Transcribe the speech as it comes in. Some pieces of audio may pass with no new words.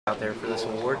out there for this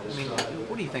award. I mean,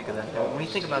 what do you think of that? When you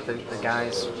think about the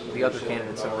guys, the other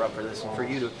candidates that were up for this, and for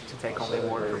you to take home the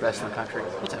award for best in the country,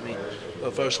 what's that mean?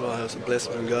 Well, first of all, it's a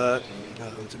blessing from God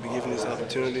to be given this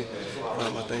opportunity.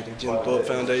 I thank the Thorpe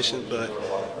Foundation, but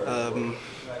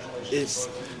it's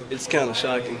kind of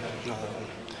shocking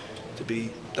to be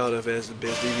thought of as the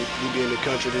best DB in the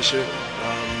country this year.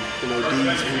 You know,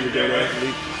 D's, he's a great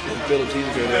athlete, and Phillips, he's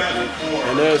a great athlete.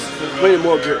 And there's plenty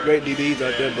more great DBs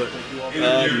out there, but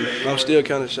I'm still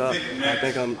kind of shocked. I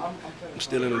think I'm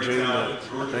still in a dream, but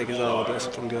I think it's all a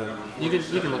blessing from God. You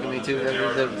can look at me too.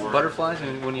 The butterflies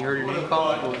when you heard your name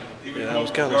called. Yeah, I was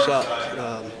kind of shocked.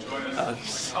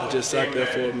 I just sat there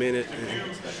for a minute,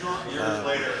 and,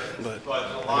 but like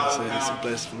I said, it's a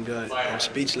blessing from God. I'm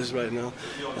speechless right now,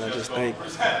 and I just thank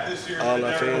all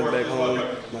our fans back home,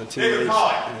 my teammates,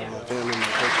 and my family, and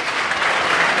my coaches.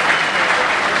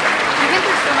 You've been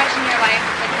through so much in your life,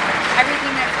 like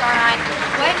everything that's gone on.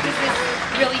 What does this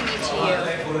really mean to you?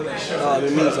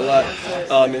 It means a lot.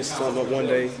 It's something one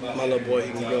day my little boy,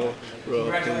 he can go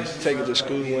and take it to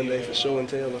school one day for show and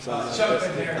tell or something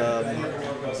like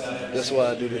that. That's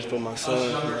why I do this for my son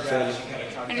and my family.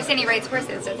 I understand he writes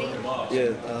verses, does he?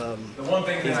 Yeah,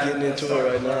 he's getting into it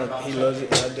right now. He loves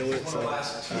it, I do it, so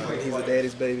he's a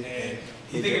daddy's baby.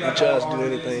 And he tries to do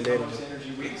anything daddy does.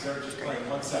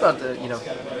 What about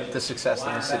the success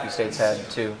that Mississippi State's had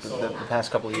too the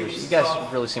past couple of years? You guys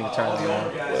really seem to turn the wheel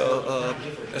on. Well,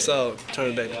 that's all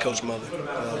turning back to Coach Mother.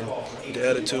 The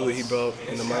attitude he brought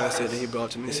and the mindset that he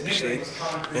brought to Mississippi State,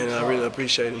 and I really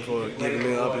appreciate him for giving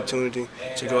me an opportunity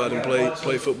to go out and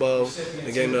play football,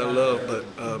 the game that I love. But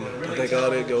I think all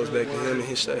that goes back to him and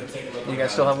his staff. You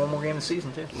guys still have one more game this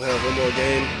season too. We have one more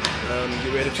game.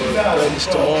 Get ready for practice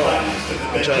tomorrow.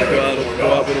 I'm trying to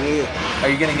go out with a win. Are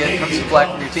you going to get some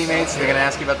flack from your teammates? They're going to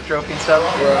ask you about the trophy and stuff?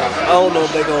 Well, I don't know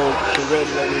if they're going to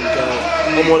congratulate me because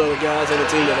I'm one of the guys on the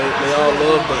team that they all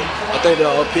love, but I think they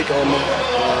all pick on me.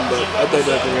 But I think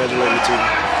they'll congratulate me too.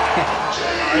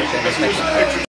 Okay,